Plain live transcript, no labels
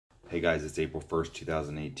Hey guys, it's April 1st,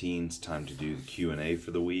 2018. It's time to do the Q and A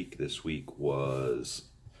for the week. This week was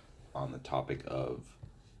on the topic of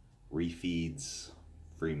refeeds,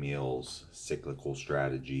 free meals, cyclical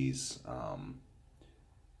strategies,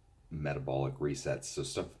 metabolic resets. So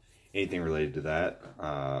stuff, anything related to that.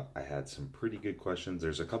 I had some pretty good questions.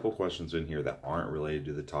 There's a couple questions in here that aren't related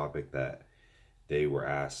to the topic that they were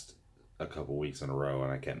asked a couple weeks in a row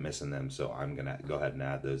and I kept missing them. So I'm going to go ahead and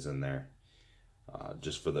add those in there.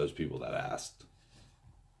 Just for those people that asked.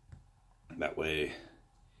 That way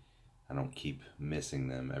I don't keep missing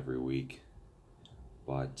them every week.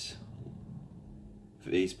 But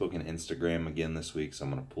Facebook and Instagram again this week, so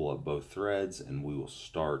I'm going to pull up both threads and we will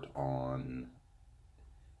start on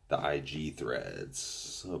the IG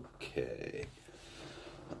threads. Okay.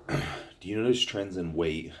 Do you notice trends in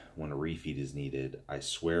weight when a refeed is needed? I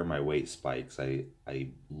swear my weight spikes. I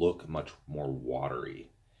look much more watery.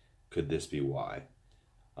 Could this be why?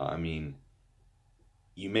 I mean,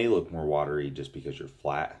 you may look more watery just because you're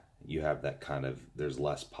flat. You have that kind of, there's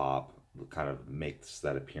less pop, kind of makes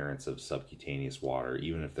that appearance of subcutaneous water,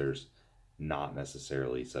 even if there's not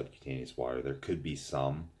necessarily subcutaneous water. There could be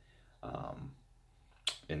some.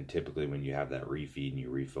 And typically when you have that refeed and you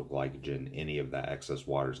refill glycogen, any of that excess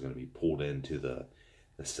water is going to be pulled into the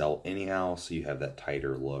cell anyhow, so you have that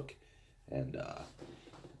tighter look and,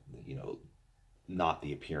 you know, not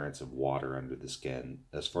the appearance of water under the skin.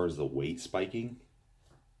 As far as the weight spiking,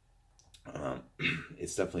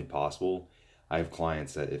 it's definitely possible. I have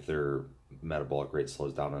clients that if their metabolic rate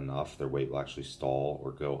slows down enough, their weight will actually stall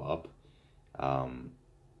or go up.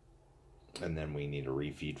 And then we need a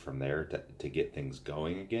refeed from there to get things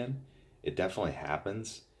going again. It definitely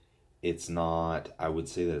happens. It's not, I would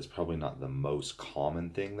say that it's probably not the most common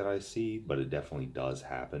thing that I see, but it definitely does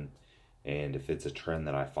happen. And if it's a trend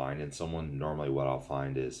that I find in someone, normally what I'll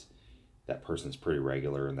find is that person's pretty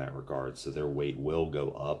regular in that regard. So their weight will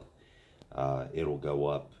go up. It'll go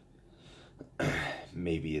up.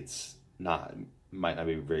 Maybe it's not, might not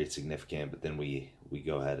be very significant, but then we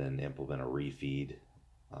go ahead and implement a refeed.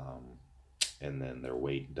 And then their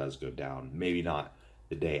weight does go down. Maybe not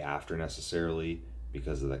the day after necessarily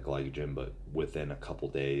because of that glycogen, but within a couple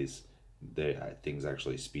days, things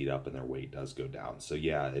actually speed up and their weight does go down. So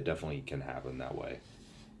yeah, it definitely can happen that way.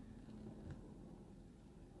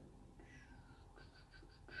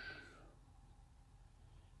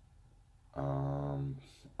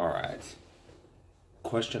 All right.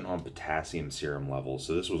 Question on potassium serum levels.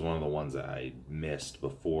 So this was one of the ones that I missed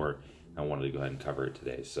before. I wanted to go ahead and cover it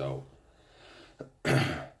today. So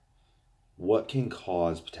what can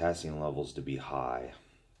cause potassium levels to be high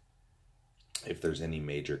if there's any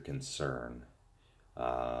major concern?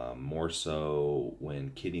 More so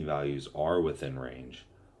when kidney values are within range,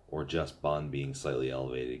 or just BUN being slightly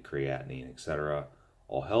elevated, creatinine, etc.,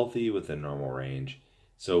 all healthy within normal range.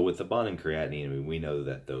 So with the BUN and creatinine, I mean, we know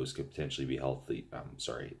that those could potentially be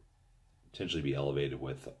potentially be elevated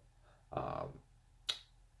with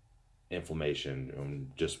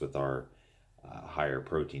inflammation, just with our higher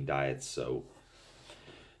protein diets. So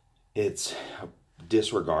it's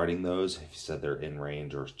disregarding those if you said they're in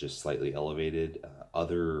range or just slightly elevated.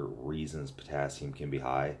 Other reasons potassium can be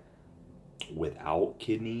high without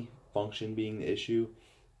kidney function being the issue.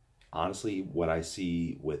 Honestly, what I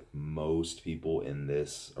see with most people in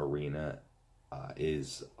this arena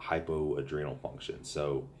is hypoadrenal function.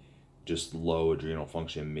 So just low adrenal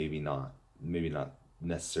function, maybe not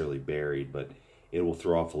necessarily buried, but it will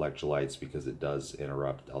throw off electrolytes because it does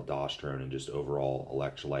interrupt aldosterone and just overall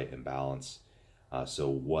electrolyte imbalance. So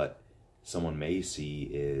what someone may see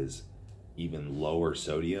is even lower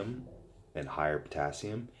sodium and higher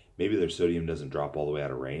potassium. Maybe their sodium doesn't drop all the way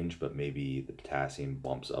out of range, but maybe the potassium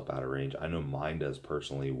bumps up out of range. I know mine does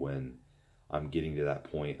personally when I'm getting to that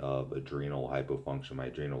point of adrenal hypofunction. My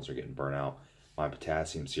adrenals are getting burnt out. My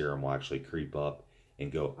potassium serum will actually creep up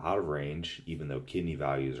and go out of range, even though kidney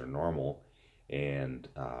values are normal, and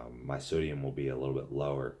my sodium will be a little bit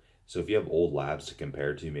lower. So if you have old labs to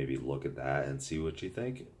compare to, maybe look at that and see what you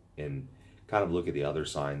think, and kind of look at the other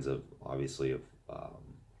signs of, obviously, of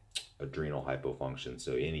adrenal hypofunction.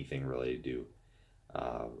 So anything related to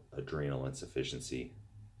adrenal insufficiency,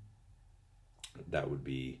 that would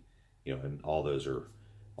be, you know, and all those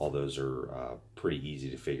are pretty easy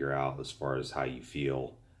to figure out as far as how you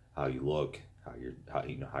feel, how you look,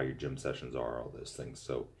 how your gym sessions are, all those things.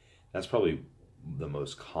 So that's probably the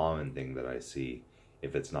most common thing that I see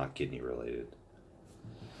if it's not kidney related.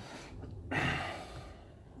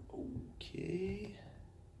 Okay.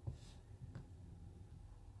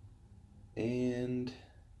 And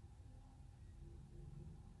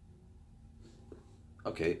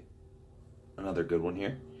okay, another good one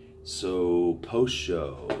here. So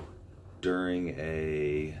post-show, during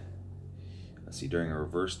a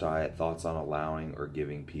reverse diet, thoughts on allowing or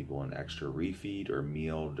giving people an extra refeed or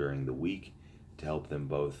meal during the week to help them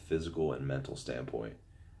both physical and mental standpoint,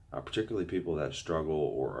 particularly people that struggle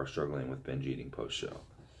or are struggling with binge eating post-show.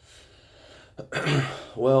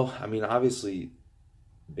 Well, I mean, obviously,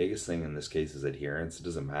 biggest thing in this case is adherence. It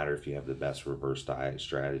doesn't matter if you have the best reverse diet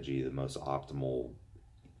strategy, the most optimal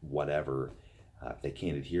whatever. If they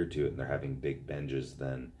can't adhere to it and they're having big binges,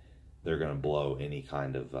 then they're going to blow any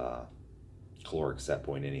kind of caloric set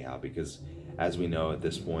point anyhow, because as we know at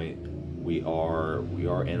this point, we are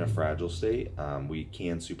in a fragile state. We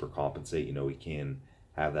can super compensate. We can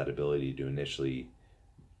have that ability to initially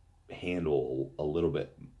handle a little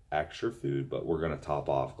bit extra food, but we're going to top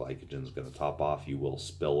off. Glycogen's going to top off. You will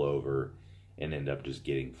spill over and end up just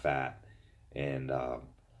getting fat, and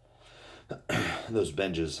those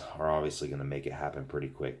binges are obviously going to make it happen pretty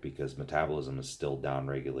quick because metabolism is still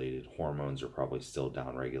downregulated. Hormones are probably still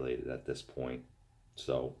downregulated at this point.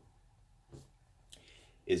 So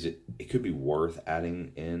it could be worth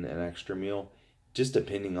adding in an extra meal. Just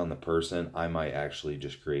depending on the person, I might actually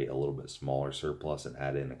just create a little bit smaller surplus and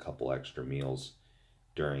add in a couple extra meals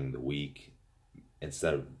during the week.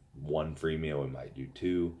 Instead of one free meal, we might do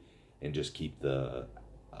two, and just keep the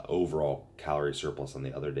overall calorie surplus on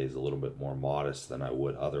the other days a little bit more modest than I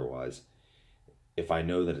would otherwise. If I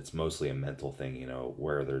know that it's mostly a mental thing,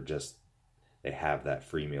 where they have that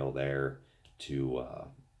free meal there to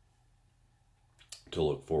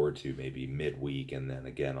look forward to maybe midweek and then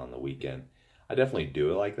again on the weekend, I definitely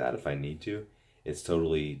do it like that if I need to. If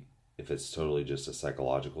it's totally just a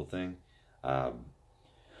psychological thing,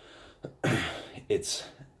 it's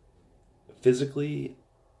physically,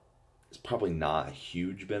 it's probably not a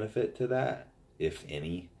huge benefit to that, if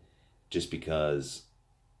any, just because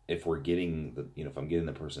if we're getting if I'm getting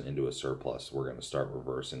the person into a surplus, we're going to start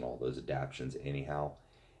reversing all those adaptions anyhow.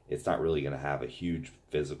 It's not really going to have a huge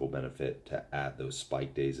physical benefit to add those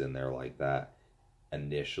spike days in there like that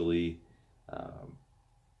initially.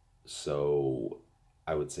 So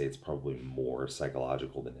I would say it's probably more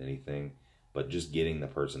psychological than anything, but just getting the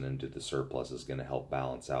person into the surplus is going to help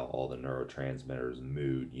balance out all the neurotransmitters,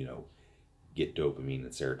 mood, get dopamine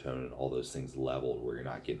and serotonin and all those things leveled, where you're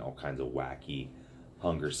not getting all kinds of wacky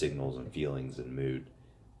hunger signals and feelings and mood.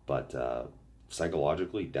 But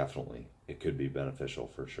psychologically, definitely, it could be beneficial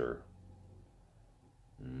for sure.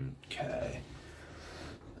 Okay.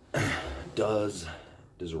 Does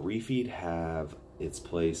a refeed have its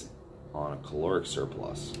place on a caloric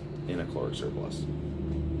surplus, in a caloric surplus?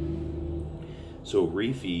 So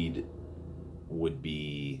refeed would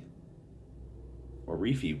be a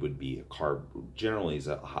carb, generally is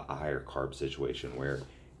a higher carb situation where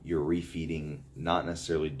you're refeeding, not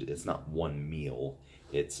necessarily, it's not one meal,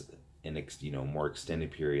 it's an more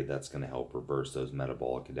extended period that's going to help reverse those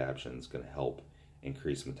metabolic adaptions, going to help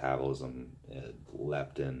increase metabolism,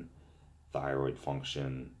 leptin, thyroid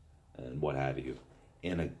function, and what have you.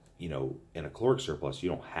 In a caloric surplus, you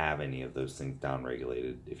don't have any of those things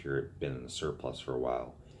downregulated if you've been in a surplus for a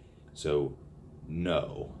while. So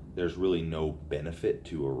no, there's really no benefit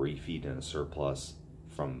to a refeed in a surplus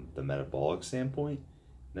from the metabolic standpoint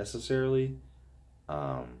necessarily.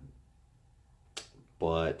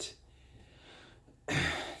 But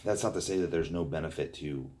that's not to say that there's no benefit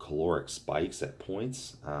to caloric spikes at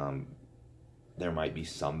points. There might be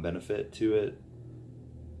some benefit to it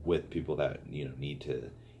with people that need to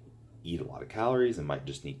eat a lot of calories and might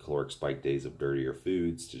just need caloric spike days of dirtier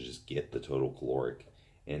foods to just get the total caloric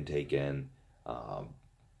intake in.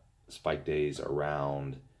 Spike days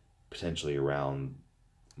potentially around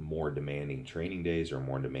more demanding training days or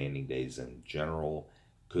more demanding days in general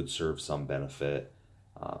could serve some benefit.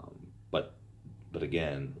 But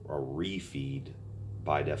again, a refeed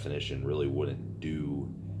by definition really wouldn't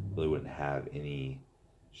have any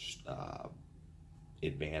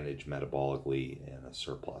advantage metabolically in a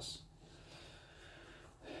surplus.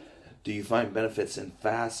 Do you find benefits in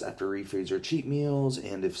fasts after refeeds or cheat meals?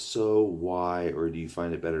 And if so, why? Or do you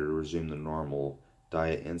find it better to resume the normal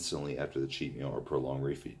diet instantly after the cheat meal or prolonged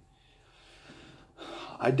refeed?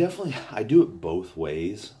 I do it both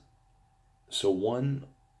ways. So one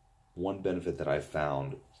benefit that I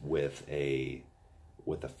found with a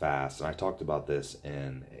fast, and I talked about this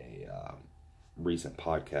in a recent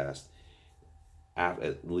podcast,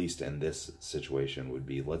 at least in this situation, would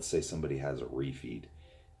be, let's say somebody has a refeed.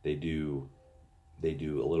 They do a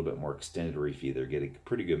little bit more extended refeed. They're getting a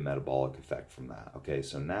pretty good metabolic effect from that. Okay,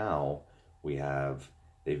 so now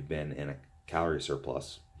they've been in a calorie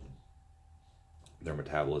surplus. Their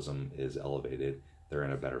metabolism is elevated. They're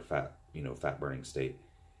in a better fat burning state.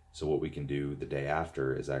 So what we can do the day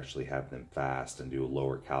after is actually have them fast and do a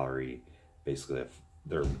lower calorie. Basically, if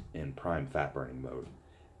they're in prime fat burning mode,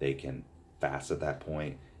 they can fast at that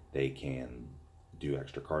point. They can do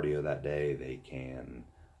extra cardio that day. They can,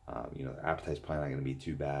 their appetite's probably not going to be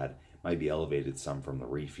too bad. Might be elevated some from the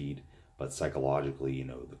refeed, but psychologically,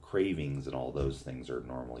 the cravings and all those things are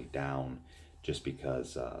normally down just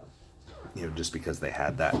because, just because they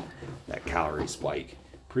had that calorie spike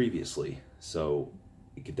previously. So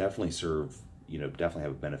it could definitely serve, definitely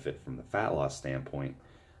have a benefit from the fat loss standpoint.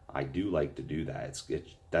 I do like to do that.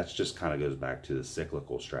 That's just kind of goes back to the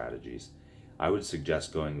cyclical strategies. I would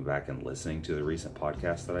suggest going back and listening to the recent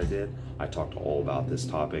podcast that I did. I talked all about this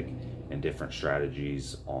topic and different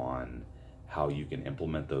strategies on how you can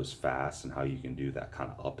implement those fasts and how you can do that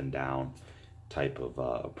kind of up and down type of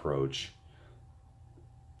approach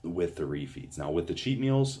with the refeeds. Now with the cheat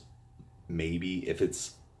meals, maybe if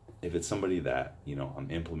it's somebody that,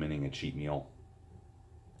 I'm implementing a cheat meal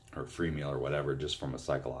or free meal or whatever, just from a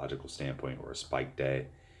psychological standpoint, or a spike day,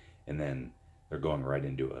 and then they're going right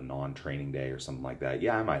into a non-training day or something like that,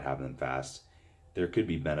 yeah, I might have them fast. There could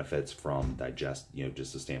be benefits from just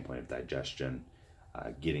the standpoint of digestion,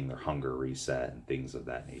 getting their hunger reset and things of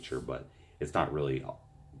that nature, but it's not really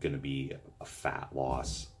going to be a fat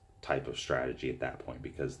loss type of strategy at that point,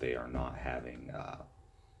 because they are not having,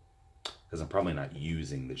 because I'm probably not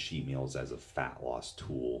using the cheat meals as a fat loss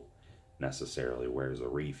tool necessarily, whereas a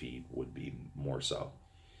refeed would be more so.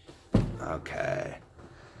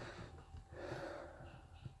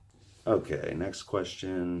 Okay, next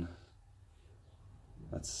question.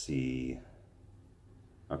 Let's see.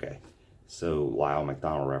 Okay, so Lyle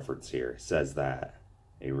McDonald reference here says that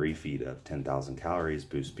a refeed of 10,000 calories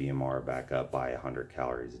boosts BMR back up by 100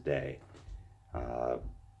 calories a day.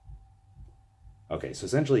 Okay, so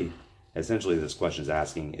essentially this question is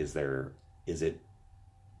asking, is it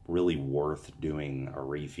really worth doing a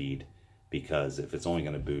refeed? Because if it's only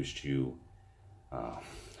going to boost you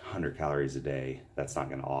 100 calories a day, that's not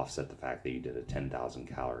going to offset the fact that you did a 10,000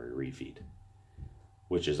 calorie refeed,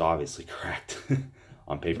 which is obviously correct.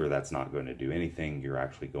 On paper, that's not going to do anything. You're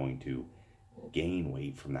actually going to gain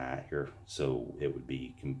weight from that here, so it would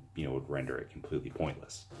be, would render it completely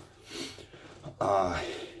pointless.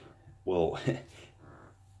 Well,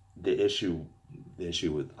 the issue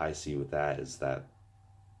I see with that is that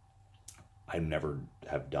I never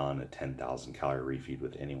have done a 10,000 calorie refeed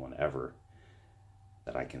with anyone ever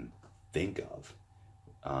that I can think of.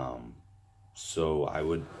 So I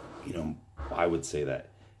would say that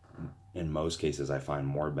in most cases I find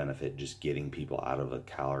more benefit just getting people out of a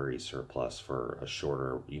calorie surplus for a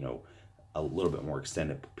shorter, a little bit more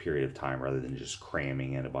extended period of time, rather than just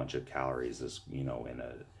cramming in a bunch of calories in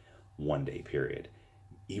a 1 day period.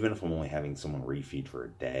 Even if I'm only having someone refeed for a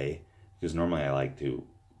day, because normally I like to,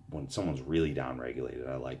 when someone's really down regulated,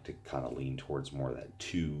 I like to kind of lean towards more of that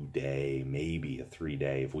 2 day, maybe a 3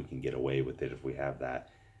 day, if we can get away with it, if we have that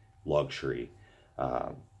luxury.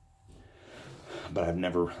 But I've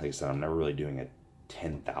never, like I said, I'm never really doing a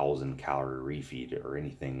 10,000 calorie refeed or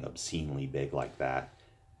anything obscenely big like that.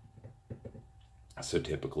 So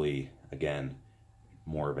typically, again,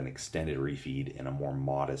 more of an extended refeed and a more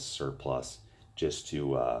modest surplus, just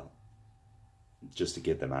to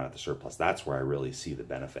get them out of the surplus. That's where I really see the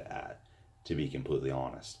benefit at, to be completely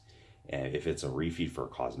honest. And if it's a refeed for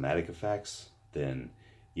cosmetic effects, then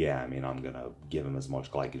yeah, I'm going to give them as much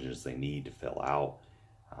glycogen as they need to fill out.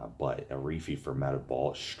 But a refeed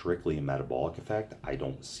for strictly metabolic effect, I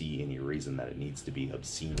don't see any reason that it needs to be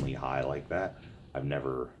obscenely high like that. I've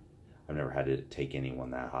never had to take anyone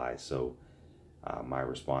that high. So my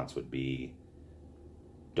response would be,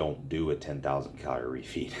 don't do a 10,000 calorie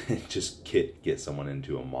refeed. Just get someone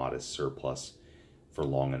into a modest surplus for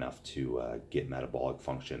long enough to get metabolic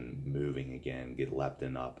function moving again, get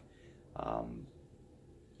leptin up,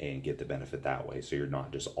 and get the benefit that way. So you're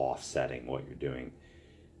not just offsetting what you're doing.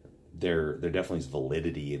 There definitely is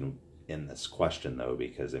validity in this question though,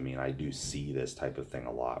 because I do see this type of thing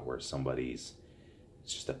a lot, where it's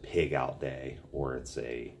just a pig out day, or it's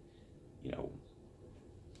a,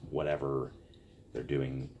 whatever they're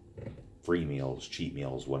doing, free meals, cheat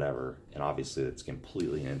meals, whatever. And obviously it's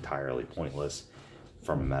completely and entirely pointless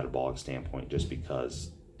from a metabolic standpoint, just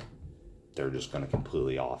because they're just going to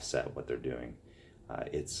completely offset what they're doing.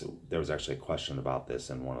 There was actually a question about this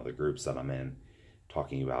in one of the groups that I'm in,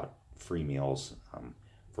 talking about free meals.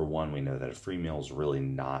 For one, we know that a free meal is really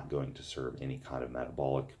not going to serve any kind of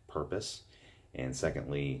metabolic purpose. And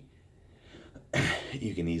secondly,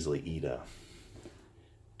 you can easily eat a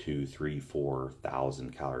 2,000, 3,000,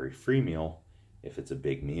 4,000 calorie free meal if it's a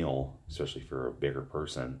big meal, especially for a bigger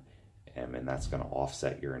person, And that's going to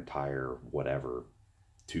offset your entire whatever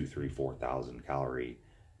 2, 3, 4,000 calorie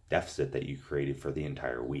deficit that you created for the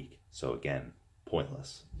entire week. So again,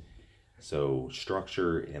 pointless. So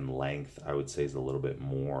structure and length, I would say, is a little bit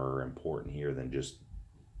more important here than just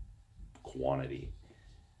quantity.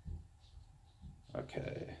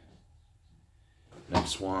 Okay.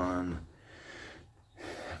 Next one.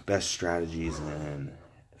 Best strategies in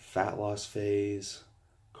fat loss phase,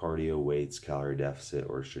 cardio, weights, calorie deficit,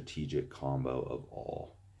 or strategic combo of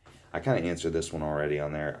all. I kind of answered this one already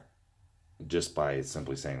on there just by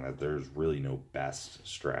simply saying that there's really no best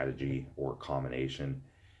strategy or combination.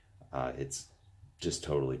 It's just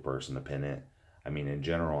totally person dependent. I mean, in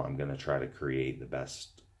general, I'm going to try to create the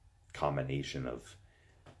best combination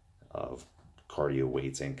of cardio,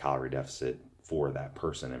 weights, and calorie deficit for that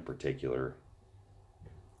person in particular.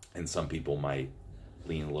 And some people might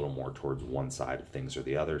lean a little more towards one side of things or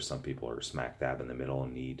the other. Some people are smack dab in the middle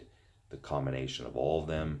and need the combination of all of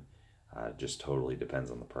them. Just totally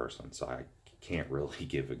depends on the person. So I can't really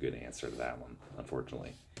give a good answer to that one,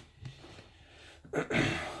 unfortunately.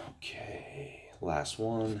 Okay, last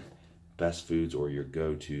one. Best foods or your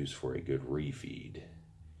go-tos for a good refeed.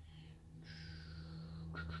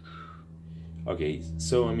 Okay,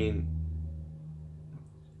 so I mean,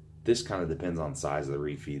 this kind of depends on the size of the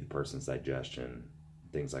refeed, the person's digestion,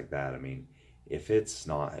 things like that. I mean, if it's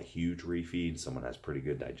not a huge refeed, someone has pretty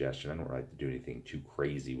good digestion, I don't really like to do anything too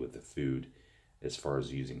crazy with the food as far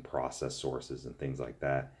as using processed sources and things like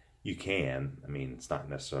that. You can, I mean, it's not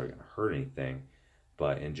necessarily going to hurt anything,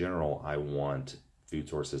 but in general, I want food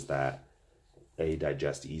sources that A,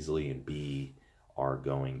 digest easily, and B, are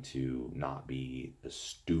going to not be a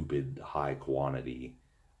stupid high quantity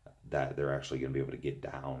that they're actually going to be able to get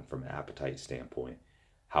down from an appetite standpoint.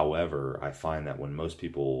 However, I find that when most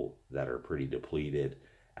people that are pretty depleted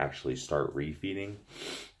actually start refeeding,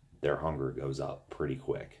 their hunger goes up pretty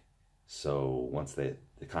quick. So once it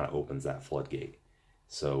kind of opens that floodgate.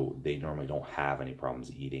 So they normally don't have any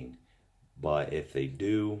problems eating. But if they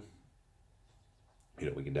do,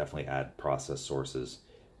 we can definitely add processed sources.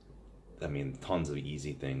 I mean, tons of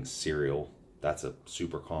easy things. Cereal, that's a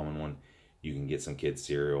super common one. You can get some kids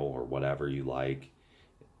cereal or whatever you like,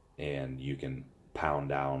 and you can pound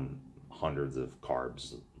down hundreds of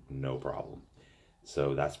carbs, no problem.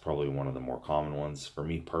 So that's probably one of the more common ones. For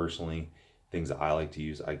me personally, things that I like to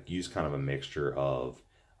use, I use kind of a mixture of,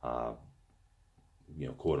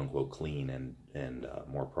 quote unquote clean and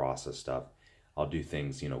more processed stuff. I'll do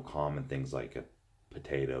things, common things like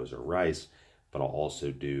potatoes or rice, but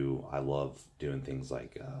I love doing things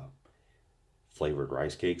like flavored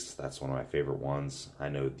rice cakes. That's one of my favorite ones. I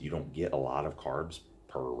know you don't get a lot of carbs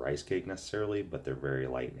per rice cake necessarily, but they're very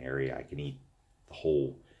light and airy. I can eat the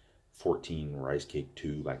whole 14 rice cake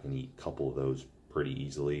tube. I can eat a couple of those pretty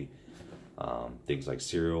easily. Things like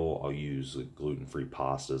cereal, I'll use gluten-free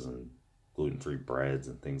pastas and gluten-free breads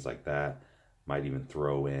and things like that. Might even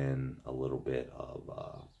throw in a little bit of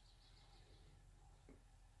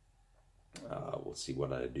let's see, what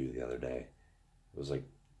did I do the other day? It was like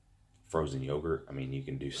frozen yogurt. I mean, you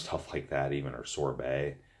can do stuff like that even, or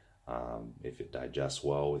sorbet, if it digests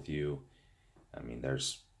well with you. I mean,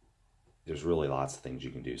 there's really lots of things you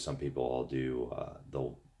can do. Some people will do,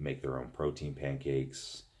 they'll make their own protein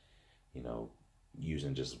pancakes,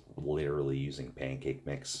 literally using pancake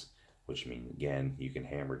mix, which means, again, you can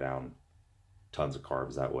hammer down tons of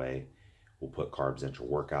carbs that way. We'll put carbs into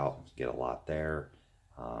your workout, get a lot there.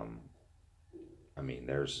 I mean,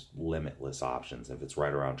 there's limitless options. If it's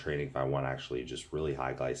right around training, if I want actually just really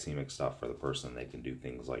high glycemic stuff for the person, they can do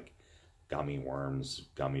things like gummy worms,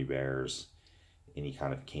 gummy bears, any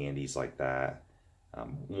kind of candies like that.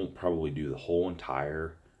 Won't probably do the whole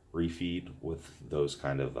entire refeed with those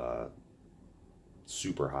kind of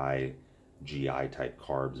super high GI type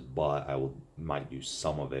carbs, but might do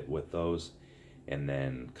some of it with those and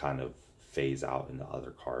then kind of phase out into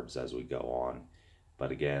other carbs as we go on.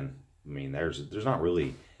 But again, I mean, there's not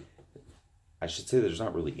really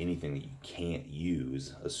anything that you can't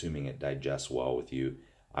use, assuming it digests well with you.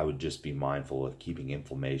 I would just be mindful of keeping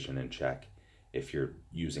inflammation in check. If you're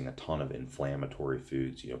using a ton of inflammatory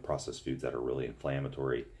foods, processed foods that are really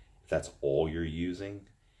inflammatory, if that's all you're using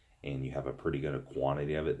and you have a pretty good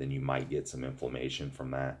quantity of it, then you might get some inflammation from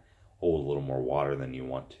that. Hold a little more water than you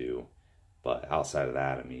want to. But outside of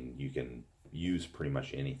that, I mean, you can use pretty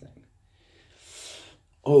much anything.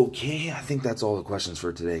 Okay, I think that's all the questions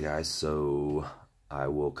for today, guys. So I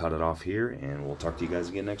will cut it off here, and we'll talk to you guys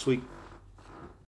again next week.